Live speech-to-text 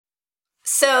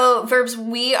So, Verbs,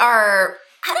 I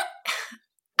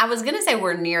was going to say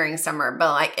we're nearing summer,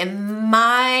 but like in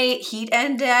my heat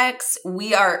index,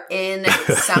 we are in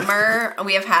summer.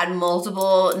 We have had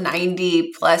multiple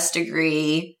 90 plus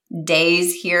degree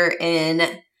days here in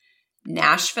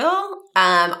Nashville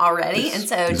already. And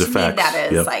so to me, that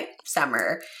is like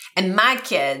summer. And my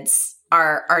kids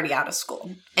are already out of school.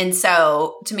 And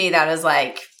so to me, that is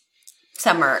like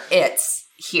summer. It's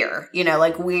here. You know,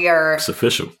 like it's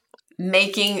official. May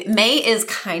is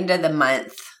kind of the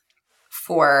month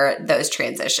for those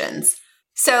transitions.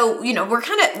 So, you know,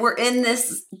 we're in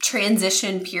this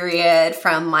transition period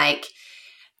from like,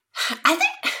 I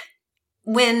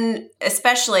think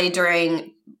especially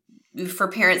for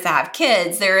parents that have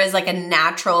kids, there is like a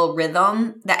natural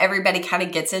rhythm that everybody kind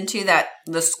of gets into that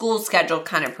the school schedule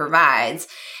kind of provides.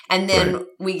 And then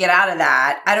we get out of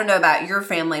that. I don't know about your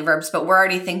family, Verbs, but we're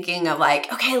already thinking of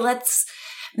like, okay, let's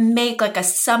make like a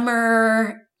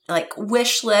summer like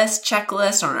wish list,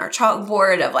 checklist on our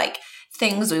chalkboard of like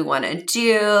things we want to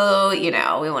do. You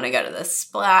know, we want to go to the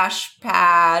splash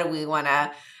pad. We want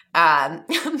to, my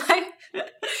daughter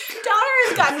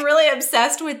has gotten really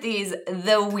obsessed with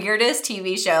the weirdest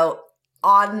TV show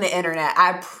on the internet,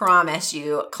 I promise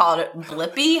you, called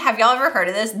Blippi. Have y'all ever heard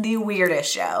of this? The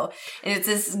weirdest show. And it's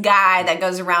this guy that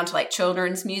goes around to like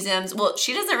children's museums. Well,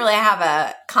 she doesn't really have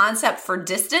a concept for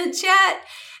distance yet.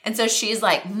 And so she's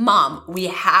like, Mom, we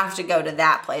have to go to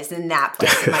that place and that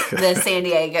place, and like the San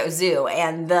Diego Zoo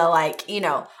and the like, you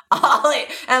know, and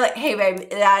I'm like, hey, babe,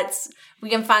 we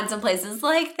can find some places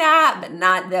like that, but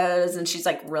not those. And she's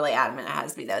like really adamant it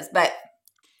has to be those. But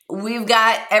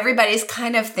everybody's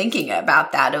kind of thinking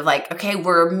about that of like, okay,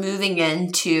 we're moving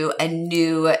into a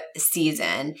new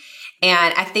season.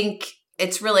 And I think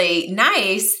it's really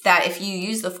nice that if you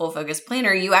use the Full Focus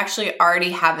Planner, you actually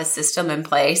already have a system in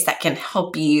place that can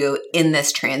help you in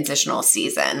this transitional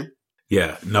season.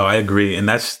 Yeah, no, I agree. And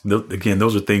again,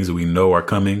 those are things that we know are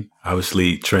coming.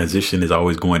 Obviously, transition is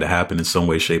always going to happen in some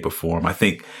way, shape, or form. I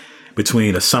think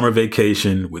between a summer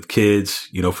vacation with kids,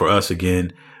 you know, for us,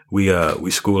 again, we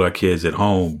school our kids at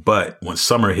home. But when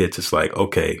summer hits, it's like,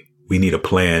 okay, we need a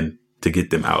plan to get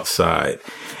them outside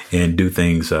and do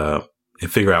things and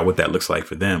figure out what that looks like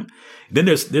for them. Then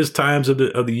there's times of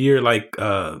the year like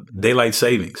daylight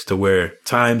savings to where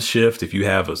times shift. If you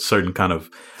have a certain kind of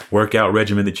workout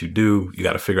regimen that you do, you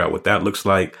got to figure out what that looks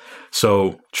like.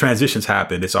 So transitions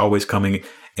happen. It's always coming.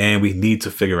 And we need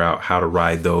to figure out how to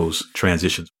ride those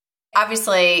transitions.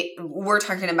 Obviously, we're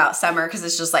talking about summer because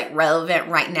it's just like relevant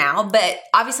right now. But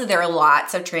obviously, there are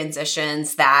lots of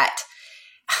transitions that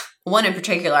one in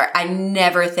particular, I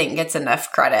never think gets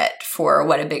enough credit for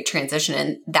what a big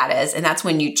transition that is. And that's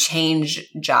when you change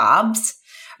jobs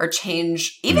or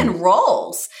change even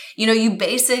roles. You know, you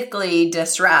basically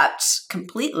disrupt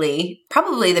completely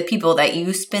probably the people that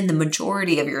you spend the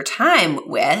majority of your time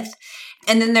with.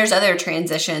 And then there's other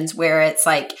transitions where it's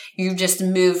like you just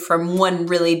move from one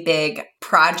really big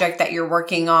project that you're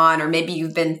working on, or maybe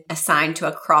you've been assigned to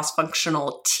a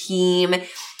cross-functional team.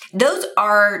 Those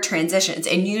are transitions.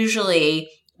 And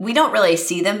usually we don't really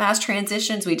see them as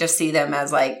transitions. We just see them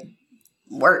as like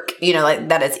work, you know, like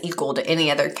that is equal to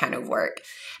any other kind of work.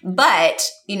 But,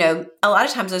 you know, a lot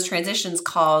of times those transitions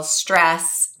cause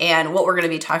stress. And what we're going to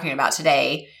be talking about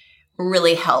today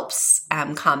really helps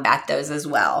combat those as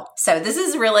well. So this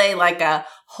is really like a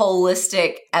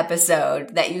holistic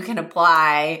episode that you can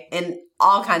apply in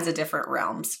all kinds of different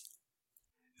realms.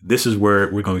 This is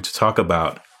where we're going to talk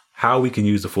about how we can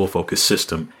use the Full Focus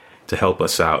system to help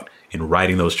us out in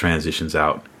writing those transitions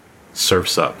out.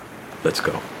 Surf's up. Let's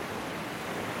go.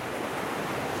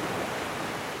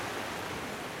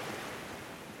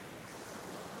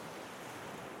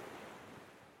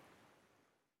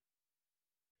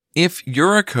 If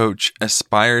you're a coach,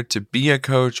 aspire to be a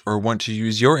coach, or want to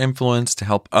use your influence to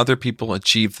help other people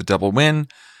achieve the double win,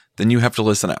 then you have to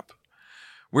listen up.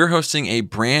 We're hosting a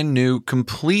brand new,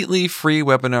 completely free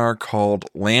webinar called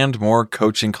Land More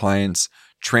Coaching Clients,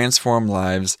 Transform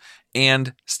Lives,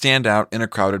 and Stand Out in a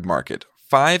Crowded Market.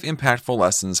 5 impactful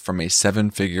lessons from a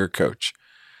 7-figure coach.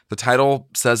 The title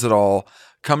says it all.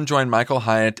 Come join Michael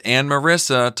Hyatt and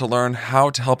Marissa to learn how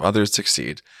to help others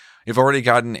succeed. We've already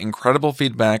gotten incredible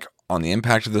feedback on the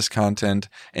impact of this content,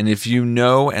 and if you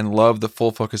know and love the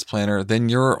Full Focus Planner, then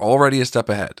you're already a step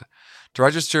ahead. To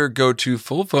register, go to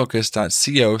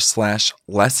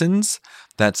fullfocus.co/lessons.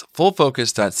 That's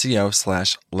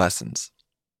fullfocus.co/lessons.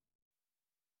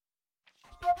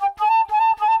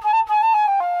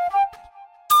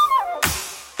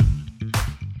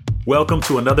 Welcome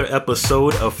to another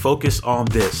episode of Focus on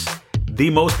This, the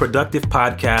most productive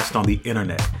podcast on the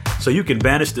internet. so you can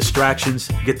banish distractions,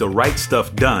 get the right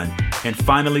stuff done, and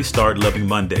finally start loving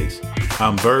Mondays.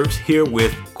 I'm Verbs here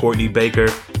with Courtney Baker.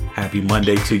 Happy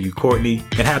Monday to you, Courtney,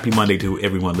 and happy Monday to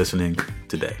everyone listening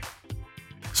today.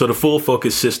 So the full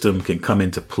focus system can come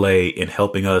into play in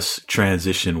helping us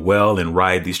transition well and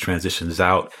ride these transitions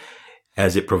out,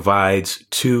 as it provides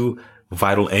two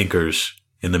vital anchors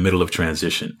in the middle of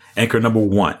transition. Anchor number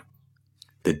one,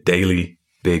 the daily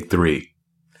big three.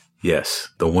 Yes,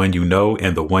 the one you know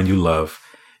and the one you love,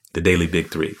 the daily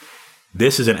big three.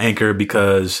 This is an anchor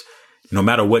because no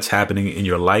matter what's happening in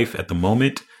your life at the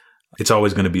moment, it's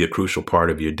always going to be a crucial part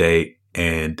of your day.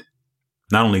 And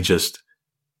not only just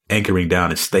anchoring down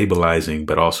and stabilizing,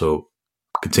 but also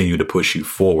continue to push you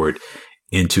forward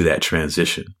into that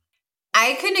transition.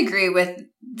 I couldn't agree with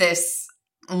this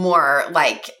more.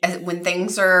 Like when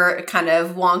things are kind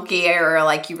of wonky or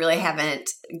like you really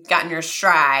haven't gotten your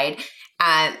stride,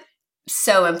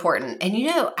 so important. And I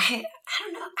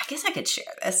don't know, I guess I could share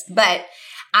this, but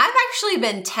I've actually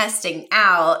been testing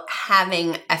out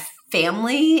having a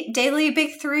family daily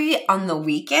big three on the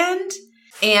weekend.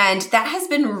 And that has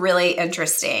been really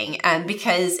interesting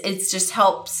because it just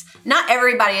helps. Not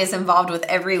everybody is involved with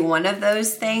every one of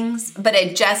those things, but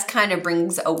it just kind of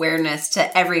brings awareness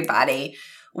to everybody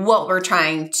what we're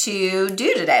trying to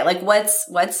do today. Like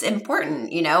what's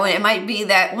important, and it might be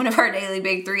that one of our daily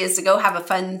big three is to go have a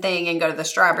fun thing and go to the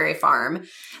strawberry farm.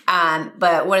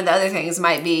 But one of the other things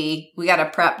might be we got to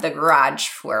prep the garage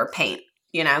for paint.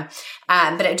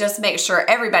 But it just makes sure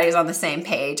everybody's on the same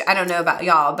page. I don't know about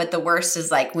y'all, but the worst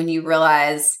is like when you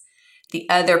realize the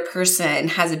other person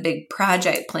has a big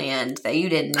project planned that you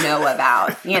didn't know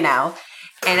about,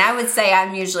 And I would say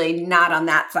I'm usually not on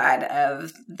that side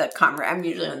of the conversation. I'm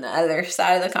usually on the other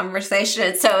side of the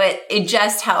conversation. So it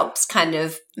just helps kind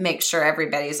of make sure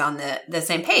everybody's on the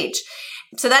same page.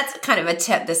 So that's kind of a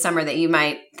tip this summer that you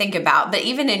might think about. But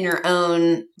even in your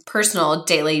own personal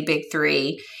daily big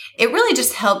three, it really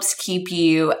just helps keep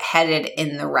you headed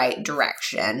in the right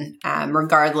direction,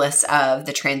 regardless of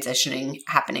the transitioning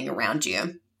happening around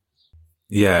you.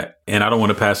 Yeah. And I don't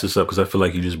want to pass this up because I feel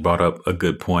like you just brought up a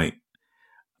good point.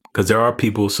 Because there are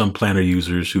people, some planner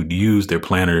users who use their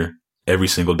planner every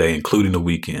single day, including the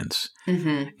weekends.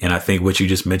 Mm-hmm. And I think what you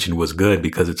just mentioned was good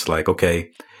because it's like,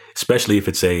 okay, especially if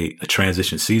it's a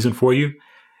transition season for you,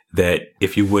 that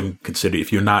if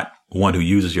you're not one who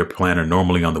uses your planner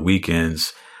normally on the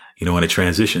weekends, in a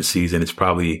transition season, it's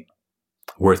probably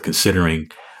worth considering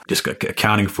just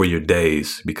accounting for your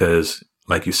days because,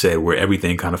 like you said, where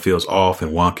everything kind of feels off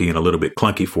and wonky and a little bit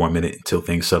clunky for a minute until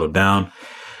things settle down,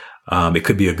 it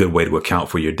could be a good way to account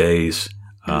for your days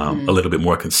a little bit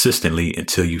more consistently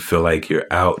until you feel like you're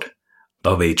out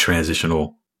of a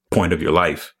transitional point of your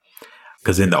life.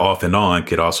 Because then the off and on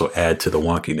could also add to the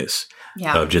wonkiness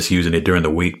of just using it during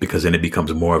the week, because then it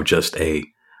becomes more of just a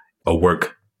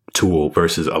work tool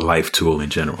versus a life tool in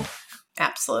general.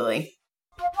 Absolutely.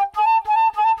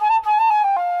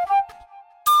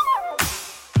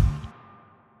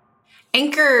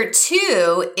 Anchor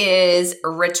 2 is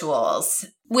rituals.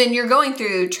 When you're going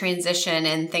through transition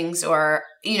and things are,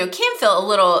 can feel a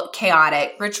little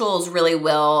chaotic, rituals really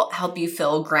will help you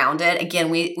feel grounded. Again,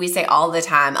 we say all the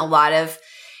time, a lot of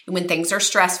when things are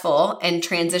stressful and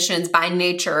transitions by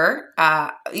nature,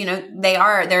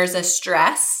 there's a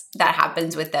stress that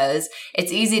happens with those.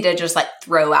 It's easy to just like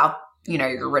throw out,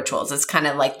 your rituals. It's kind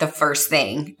of like the first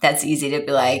thing that's easy to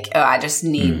be like, oh, I just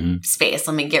need space.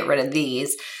 Let me get rid of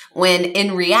these. When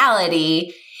in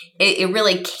reality, it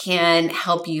really can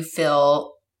help you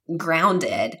feel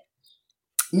grounded.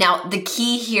 Now, the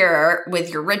key here with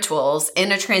your rituals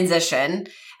in a transition,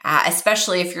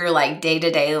 especially if your like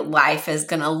day-to-day life is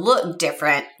going to look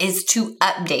different, is to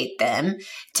update them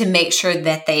to make sure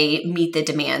that they meet the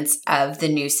demands of the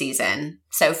new season.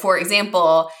 So for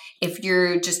example, if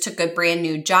you just took a brand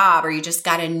new job or you just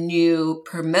got a new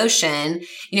promotion,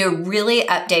 really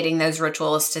updating those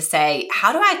rituals to say,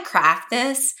 how do I craft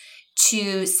this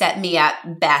to set me up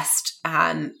best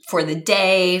for the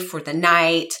day, for the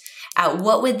night?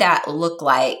 What would that look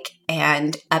like?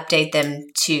 And update them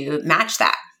to match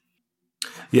that.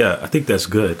 Yeah, I think that's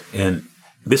good. And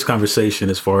this conversation,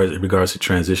 as far as in regards to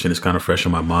transition, is kind of fresh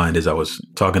in my mind as I was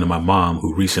talking to my mom,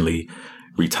 who recently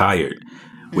retired,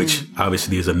 which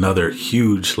obviously is another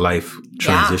huge life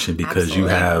transition because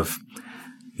absolutely.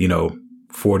 You have,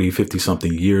 40, 50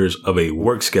 something years of a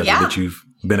work schedule that you've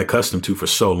been accustomed to for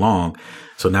so long.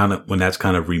 So now that when that's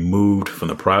kind of removed from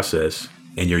the process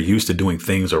and you're used to doing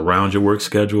things around your work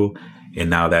schedule, and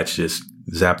now that's just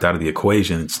zapped out of the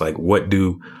equation, it's like, what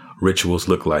do rituals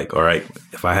look like? All right,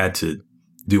 if I had to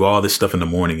do all this stuff in the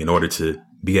morning in order to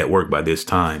be at work by this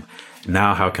time,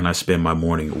 Now, how can I spend my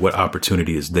morning? What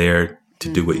opportunity is there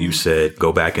to do what you said?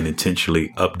 Go back and intentionally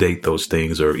update those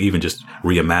things, or even just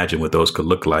reimagine what those could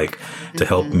look like to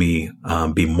help me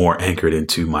be more anchored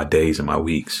into my days and my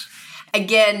weeks.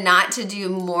 Again, not to do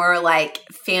more like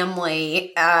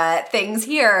family things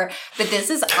here, but this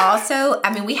is also,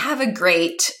 I mean, we have a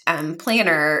great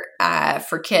planner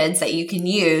for kids that you can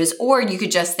use, or you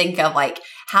could just think of like,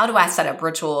 how do I set up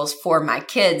rituals for my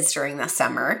kids during the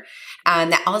summer?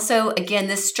 That also, again,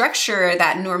 the structure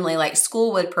that normally like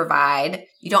school would provide,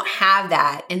 you don't have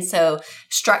that. And so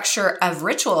structure of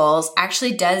rituals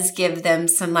actually does give them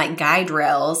some like guide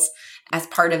rails as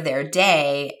part of their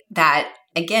day that,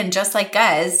 again, just like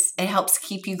us, it helps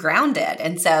keep you grounded.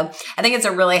 And so I think it's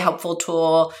a really helpful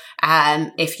tool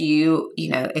if you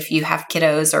have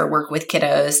kiddos or work with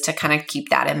kiddos to kind of keep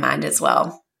that in mind as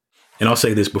well. And I'll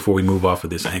say this before we move off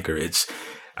of this anchor.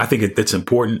 I think it's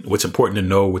important. What's important to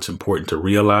know, what's important to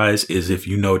realize is if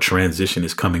you know transition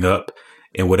is coming up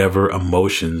and whatever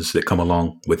emotions that come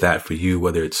along with that for you,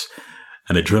 whether it's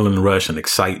an adrenaline rush, an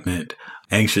excitement,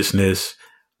 anxiousness,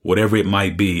 whatever it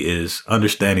might be, is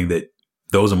understanding that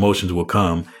those emotions will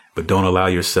come, but don't allow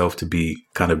yourself to be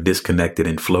kind of disconnected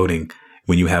and floating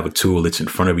when you have a tool that's in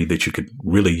front of you that you could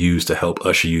really use to help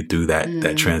usher you through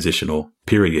that transitional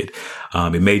period.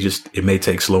 It may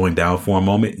take slowing down for a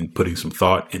moment and putting some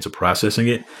thought into processing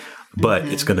it, but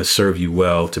it's going to serve you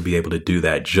well to be able to do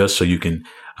that just so you can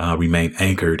remain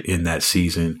anchored in that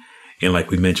season. And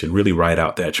like we mentioned, really ride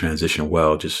out that transition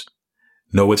well. Just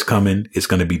know it's coming. It's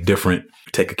going to be different.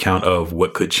 Take account of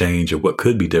what could change or what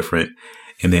could be different,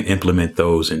 and then implement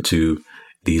those into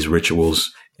these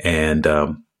rituals and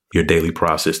your daily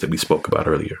process that we spoke about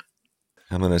earlier.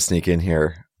 I'm going to sneak in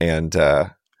here. And I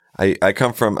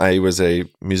was a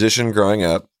musician growing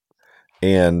up,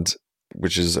 and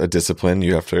which is a discipline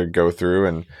you have to go through.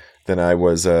 And then I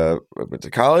went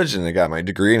to college and I got my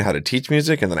degree in how to teach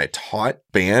music. And then I taught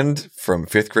band from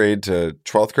 5th grade to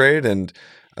 12th grade. And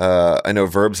I know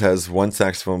Verbs has one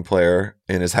saxophone player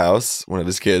in his house, one of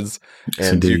his kids.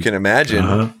 And you can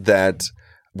imagine that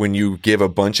when you give a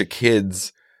bunch of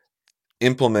kids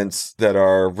implements that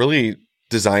are really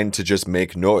designed to just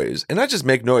make noise, and not just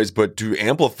make noise, but to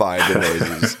amplify the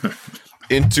noises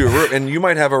into a room. And you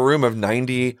might have a room of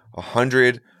 90,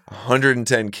 100,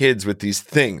 110 kids with these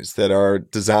things that are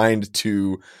designed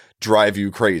to drive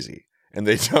you crazy. And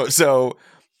they don't. So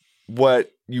what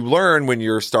you learn when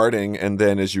you're starting, and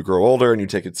then as you grow older and you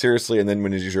take it seriously, and then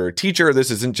when you're a teacher,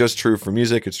 this isn't just true for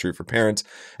music, it's true for parents.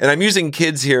 And I'm using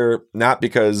kids here not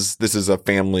because this is a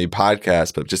family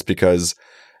podcast, but just because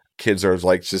kids are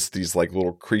like just these like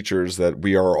little creatures that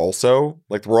we are also.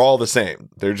 Like we're all the same.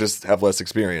 They just have less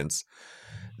experience.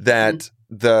 That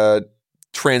the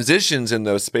transitions in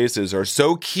those spaces are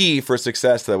so key for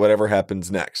success that whatever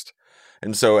happens next.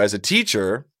 And so as a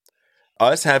teacher,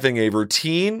 us having a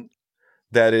routine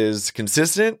that is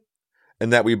consistent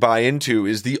and that we buy into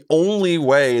is the only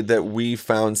way that we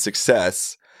found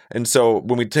success. And so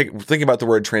when we think about the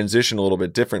word transition a little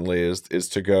bit differently is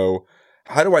to go,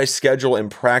 how do I schedule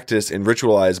and practice and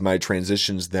ritualize my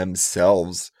transitions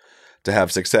themselves to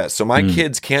have success? So my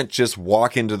kids can't just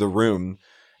walk into the room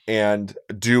and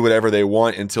do whatever they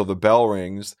want until the bell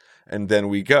rings and then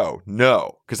we go.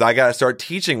 No, because I got to start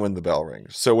teaching when the bell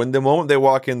rings. So when the moment they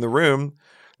walk in the room,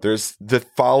 there's the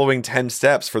following 10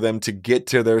 steps for them to get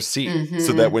to their seat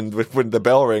so that when the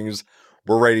bell rings,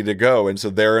 we're ready to go. And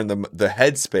so they're in the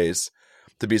headspace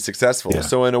to be successful. Yeah.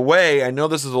 So in a way, I know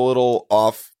this is a little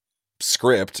off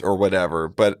script or whatever,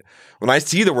 but when I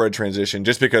see the word transition,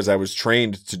 just because I was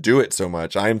trained to do it so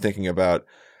much, I'm thinking about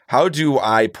how do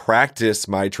I practice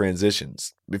my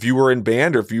transitions? If you were in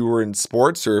band or if you were in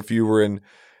sports or if you were in,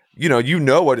 you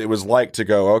know what it was like to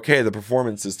go, okay, the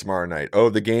performance is tomorrow night.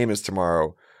 Oh, the game is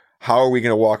tomorrow. How are we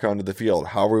going to walk onto the field?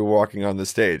 How are we walking on the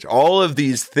stage? All of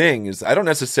these things, I don't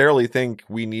necessarily think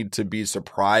we need to be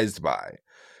surprised by.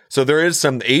 So there is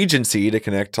some agency, to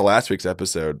connect to last week's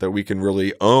episode, that we can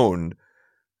really own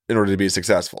in order to be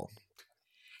successful.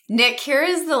 Nick, here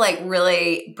is the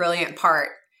really brilliant part.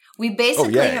 We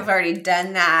basically have already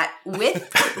done that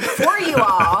for you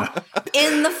all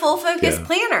in the Full Focus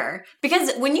Planner.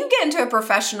 Because when you get into a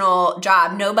professional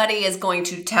job, nobody is going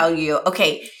to tell you,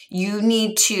 okay, you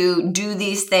need to do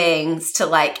these things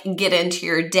to get into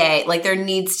your day. There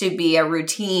needs to be a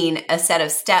routine, a set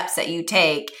of steps that you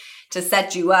take to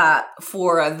set you up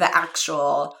for the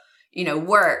actual,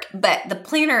 work. But the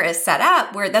planner is set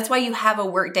up where that's why you have a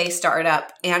workday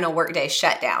startup and a workday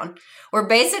shutdown. We're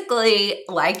basically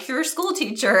like your school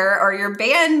teacher or your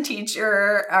band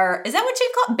teacher, or is that what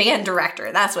you call it? Band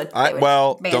director? That's what.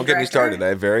 Don't get me started. I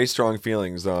have very strong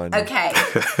feelings on. Okay,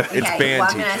 it's band.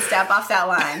 I'm going to step off that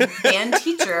line. Band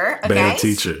teacher. Okay. Band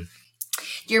teacher.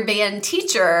 Your band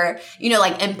teacher,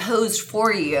 imposed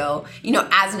for you,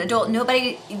 as an adult.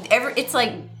 Nobody ever. It's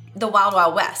like the Wild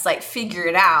Wild West. Like, figure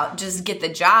it out. Just get the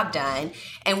job done.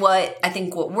 And what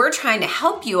we're trying to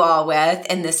help you all with,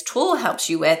 and this tool helps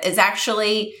you with, is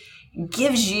actually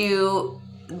gives you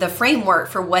the framework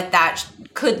for what that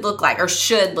could look like or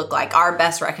should look like, our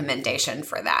best recommendation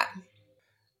for that.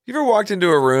 You ever walked into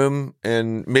a room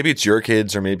and maybe it's your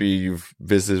kids or maybe you've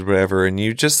visited whatever, and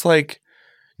you just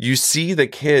you see the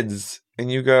kids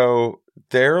and you go,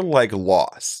 they're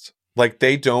lost.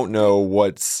 They don't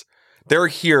know they're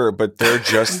here, but they're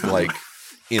just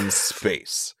in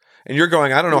space. And you're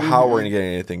going, I don't know how we're going to get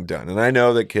anything done. And I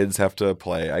know that kids have to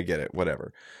play. I get it,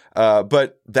 whatever.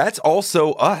 But that's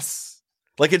also us.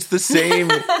 It's the same.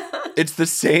 It's the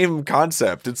same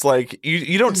concept. It's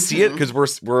you don't see it because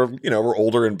we're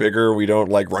older and bigger. We don't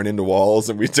run into walls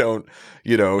and we don't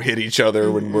hit each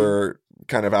other when we're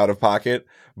kind of out of pocket.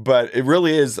 But it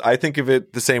really is. I think of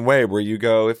it the same way, where you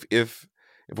go, if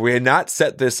we had not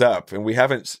set this up and we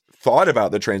haven't thought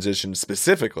about the transition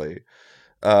specifically,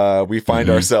 we find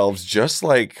ourselves just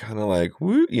we're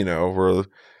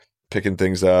picking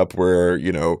things up,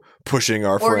 we're pushing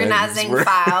our organizing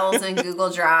files in Google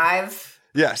Drive.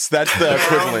 Yes, that's the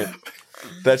equivalent.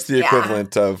 That's the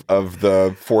equivalent of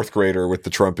the fourth grader with the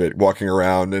trumpet walking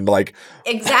around and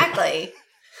exactly.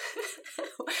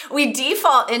 We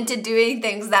default into doing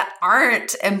things that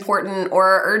aren't important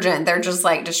or urgent. They're just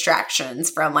distractions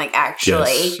from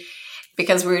actually. Yes.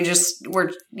 Because we're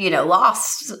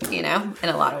lost, in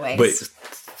a lot of ways. But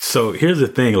so here's the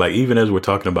thing, even as we're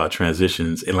talking about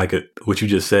transitions and what you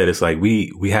just said, it's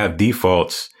we have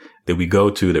defaults that we go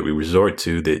to, that we resort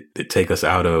to, that take us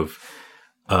out of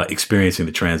experiencing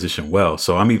the transition well.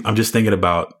 So I'm just thinking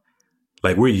about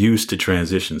we're used to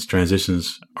transitions.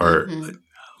 Transitions are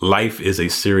life is a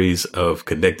series of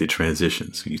connected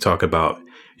transitions. You talk about,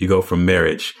 you go from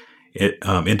marriage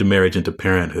into marriage, into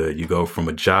parenthood. You go from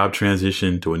a job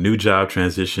transition to a new job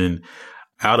transition,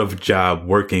 out of job,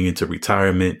 working into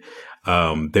retirement.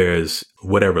 There's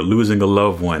losing a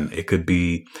loved one. It could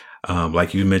be,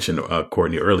 like you mentioned,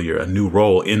 Courtney, earlier, a new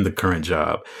role in the current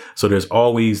job. So there's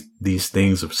always these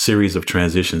things, of series of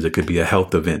transitions. It could be a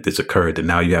health event that's occurred that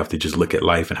now you have to just look at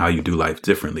life and how you do life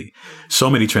differently. So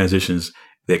many transitions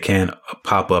that can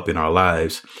pop up in our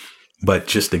lives. But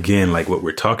just again, what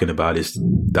we're talking about is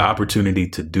the opportunity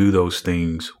to do those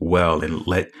things well, and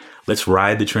let's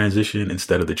ride the transition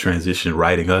instead of the transition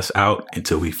riding us out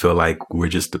until we feel like we're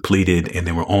just depleted, and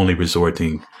then we're only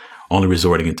resorting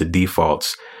into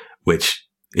defaults, which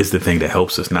is the thing that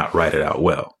helps us not ride it out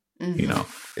well.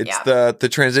 It's the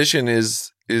transition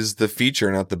is the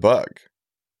feature, not the bug,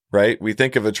 right? We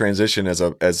think of a transition as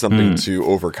something to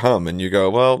overcome, and you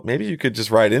go, well, maybe you could just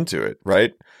ride into it,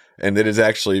 right? And it is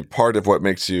actually part of what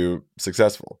makes you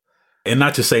successful. And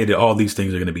not to say that all these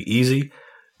things are going to be easy,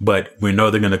 but we know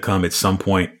they're going to come at some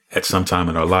point, at some time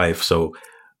in our life. So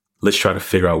let's try to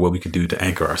figure out what we can do to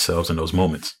anchor ourselves in those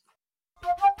moments.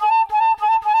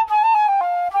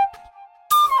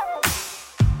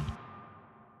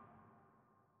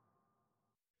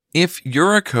 If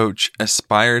you're a coach,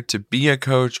 aspire to be a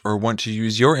coach, or want to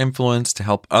use your influence to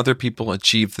help other people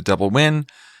achieve the double win,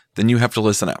 then you have to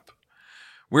listen up.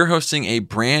 We're hosting a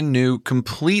brand new,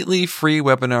 completely free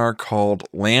webinar called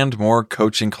Land More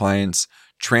Coaching Clients,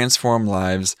 Transform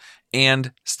Lives,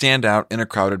 and Stand Out in a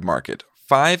Crowded Market.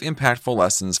 5 impactful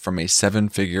lessons from a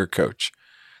 7-figure coach.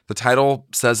 The title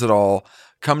says it all.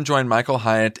 Come join Michael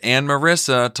Hyatt and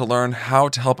Marissa to learn how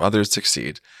to help others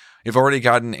succeed. We've already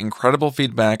gotten incredible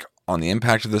feedback on the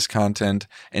impact of this content,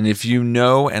 and if you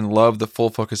know and love the Full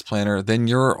Focus Planner, then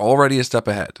you're already a step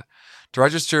ahead. To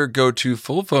register, go to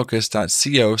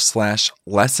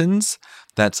fullfocus.co/lessons.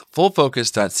 That's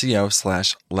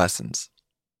fullfocus.co/lessons.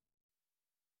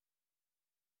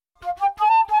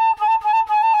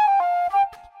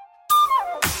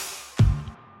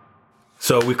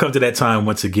 So we've come to that time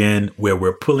once again where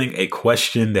we're pulling a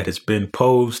question that has been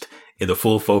posed in the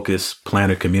Full Focus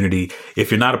Planner community.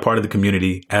 If you're not a part of the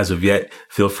community as of yet,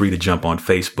 feel free to jump on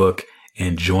Facebook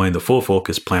and join the Full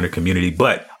Focus Planner community.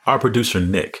 But our producer,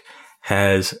 Nick,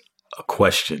 has a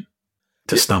question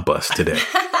to stump us today.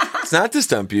 It's not to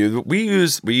stump you. We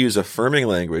use affirming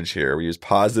language here. We use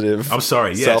positive,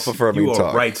 self-affirming talk. You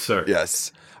are right, sir.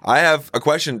 Yes. I have a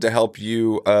question to help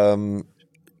you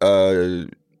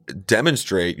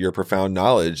demonstrate your profound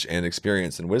knowledge and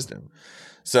experience and wisdom.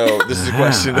 So this is a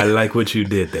question. I like what you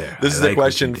did there. This is a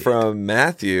question from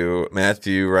Matthew.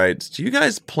 Matthew writes, do you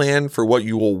guys plan for what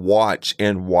you will watch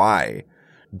and why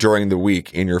during the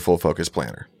week in your full focus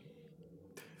planner?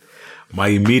 My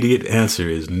immediate answer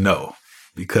is no,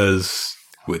 because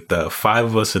with the 5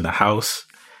 of us in the house,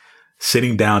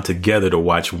 sitting down together to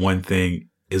watch one thing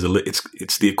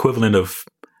it's the equivalent of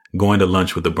going to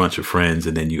lunch with a bunch of friends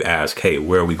and then you ask, hey,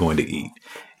 where are we going to eat?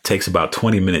 It takes about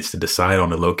 20 minutes to decide on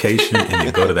the location and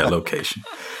you go to that location.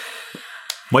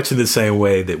 Much in the same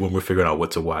way that when we're figuring out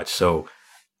what to watch. So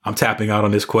I'm tapping out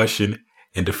on this question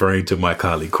and deferring to my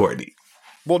colleague Courtney.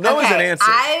 Well, no is an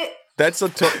answer. That's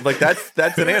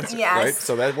an answer, yes. Right?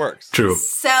 So that works. True.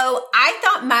 So I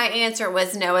thought my answer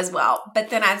was no as well, but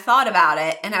then I thought about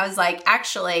it and I was like,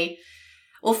 actually,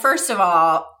 well, first of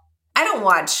all, I don't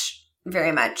watch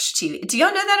very much TV. Do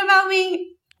y'all know that about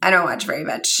me? I don't watch very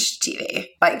much TV,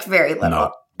 like very little.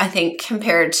 No. I think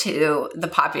compared to the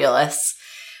populace.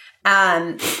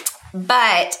 But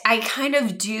I kind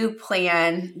of do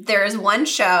plan. There's one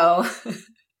show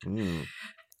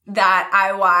that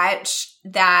I watch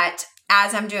that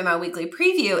as I'm doing my weekly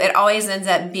preview, it always ends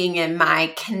up being in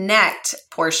my Connect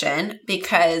portion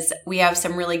because we have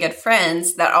some really good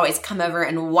friends that always come over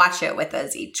and watch it with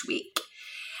us each week.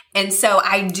 And so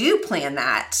I do plan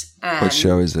that. What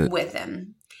show is it? With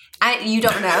them. You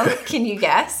don't know? Can you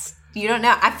guess? You don't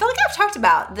know? I feel like I've talked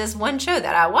about this one show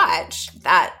that I watch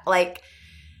that like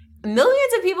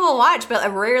millions of people watch, but I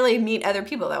rarely meet other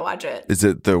people that watch it. Is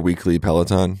it the weekly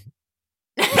Peloton?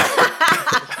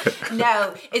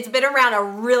 No, it's been around a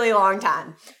really long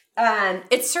time.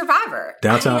 It's Survivor.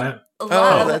 Downtown?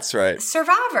 Oh, that's right.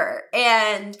 Survivor.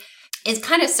 And it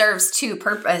kind of serves two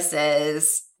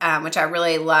purposes, which I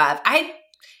really love.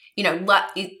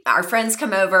 Our friends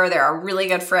come over. They're our really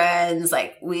good friends.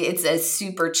 Like it's a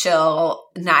super chill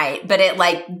night, but it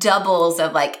like doubles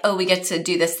of like, oh, we get to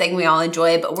do this thing we all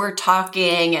enjoy, but we're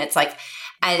talking. It's like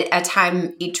a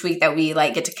time each week that we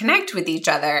like get to connect with each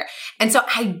other. And so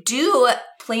I do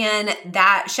plan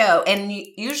that show. And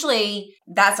usually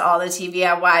that's all the TV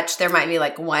I watch. There might be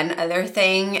like one other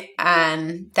thing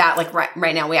that like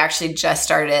right now we actually just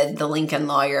started The Lincoln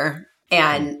Lawyer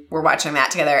and we're watching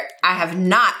that together. I have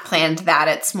not planned that.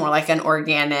 It's more like an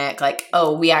organic, like,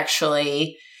 oh, we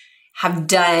actually have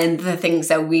done the things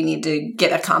that we need to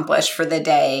get accomplished for the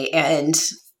day and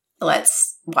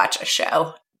let's watch a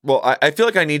show. Well, I feel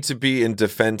like I need to be in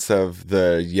defense of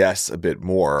the yes a bit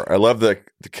more. I love the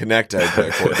Connect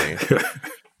idea, Courtney.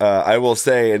 I will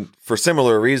say, and for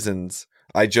similar reasons,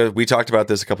 we talked about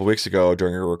this a couple weeks ago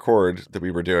during a record that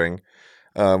we were doing.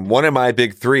 One of my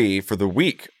big 3 for the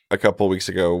week a couple weeks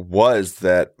ago was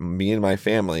that me and my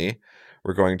family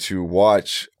were going to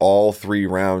watch all 3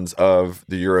 rounds of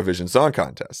the Eurovision Song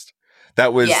Contest.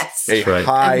 That was a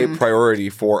high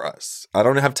priority for us. I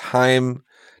don't have time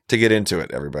to get into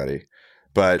it, everybody.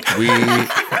 But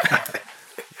I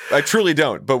truly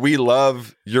don't. But we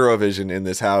love Eurovision in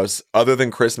this house. Other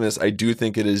than Christmas, I do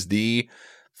think it is the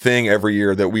thing every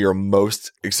year that we are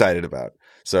most excited about.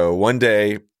 So one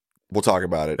day we'll talk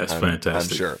about it. That's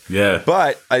fantastic. I'm sure. Yeah.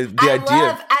 But I love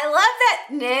that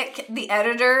Nick, the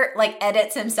editor, like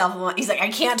edits himself. He's like, I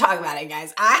can't talk about it,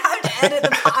 guys. I have to edit the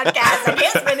podcast. I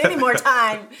can't spend any more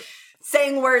time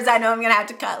saying words I know I'm going to have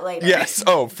to cut later. Yes.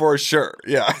 Oh, for sure.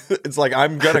 Yeah. It's like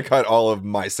I'm going to cut all of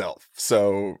myself.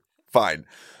 So fine.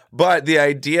 But the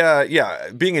idea,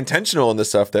 being intentional in the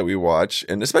stuff that we watch,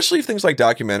 and especially things like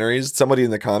documentaries, somebody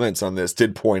in the comments on this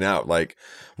did point out, like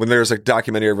when there's a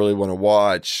documentary I really want to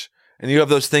watch, and you have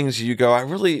those things you go, I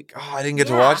didn't get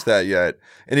to watch that yet.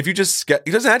 And if you just it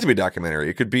doesn't have to be a documentary.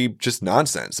 It could be just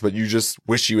nonsense, but you just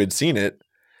wish you had seen it.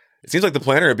 It seems like the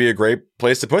planner would be a great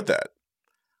place to put that.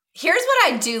 Here's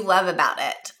what I do love about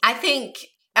it. I think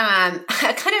I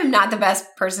kind of am not the best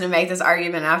person to make this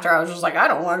argument after I was just like, I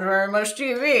don't watch very much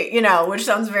TV, which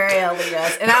sounds very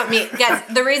elitist. And I mean, guys,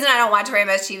 the reason I don't watch very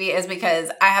much TV is because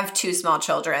I have 2 small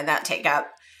children that take up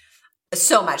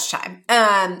so much time.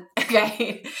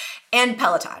 Okay. And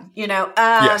Peloton,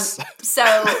 Yes. So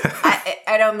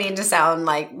I don't mean to sound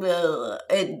like,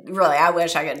 I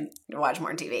wish I could watch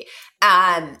more TV.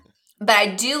 But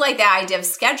I do like the idea of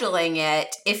scheduling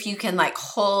it if you can like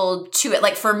hold to it.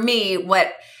 Like for me,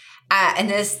 what I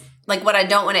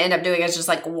don't want to end up doing is just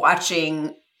like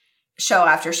watching show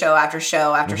after show after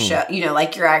show after show,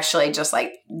 like you're actually just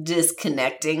like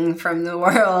disconnecting from the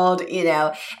world,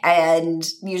 and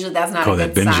usually that's not a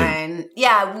good sign.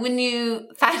 Yeah. When you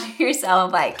find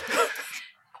yourself like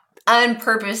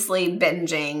unpurposely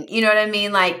binging, you know what I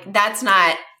mean? Like that's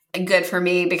not good for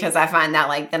me because I find that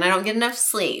like then I don't get enough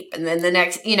sleep. And then the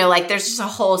next, like there's just a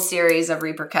whole series of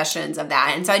repercussions of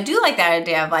that. And so I do like that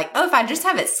idea of like, oh, if I just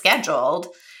have it scheduled,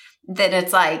 then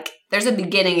it's like there's a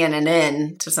beginning and an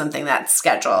end to something that's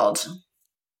scheduled.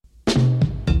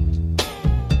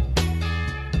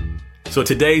 So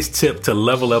today's tip to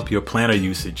level up your planner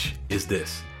usage is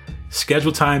this.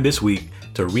 Schedule time this week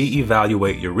to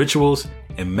reevaluate your rituals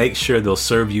and make sure they'll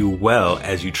serve you well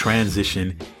as you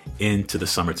transition into the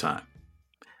summertime.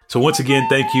 So once again,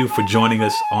 thank you for joining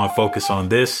us on Focus on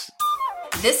This.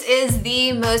 This is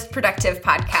the most productive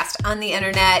podcast on the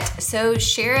internet, so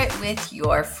share it with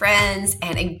your friends.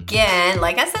 And again,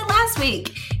 like I said last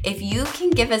week, if you can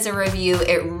give us a review,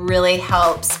 it really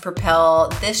helps propel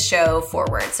this show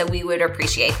forward. So we would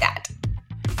appreciate that.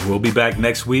 We'll be back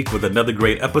next week with another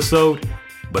great episode.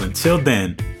 But until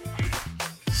then,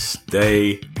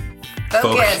 stay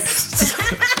focused.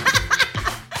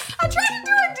 I tried to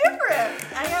do it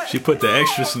different. She put the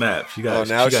extra snap.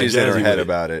 Now she's in her head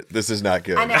about it. This is not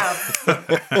good. I know.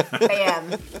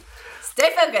 Bam. Stay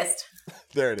focused.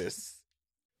 There it is.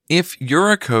 If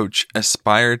you're a coach,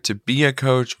 aspire to be a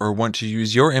coach, or want to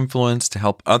use your influence to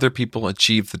help other people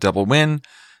achieve the double win,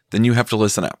 then you have to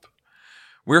listen up.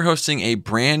 We're hosting a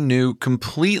brand new,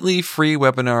 completely free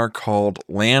webinar called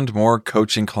Land More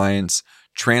Coaching Clients,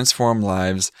 Transform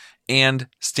Lives, and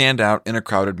Stand Out in a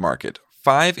Crowded Market.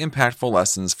 5 impactful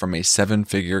lessons from a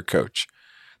 7-figure coach.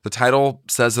 The title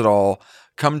says it all.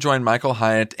 Come join Michael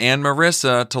Hyatt and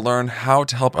Marissa to learn how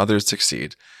to help others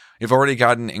succeed. We've already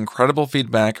gotten incredible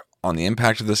feedback on the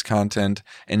impact of this content,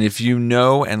 and if you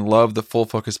know and love the Full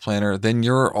Focus Planner, then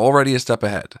you're already a step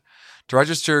ahead. To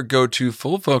register, go to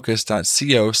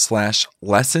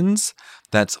fullfocus.co/lessons.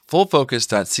 That's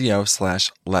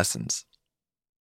fullfocus.co/lessons.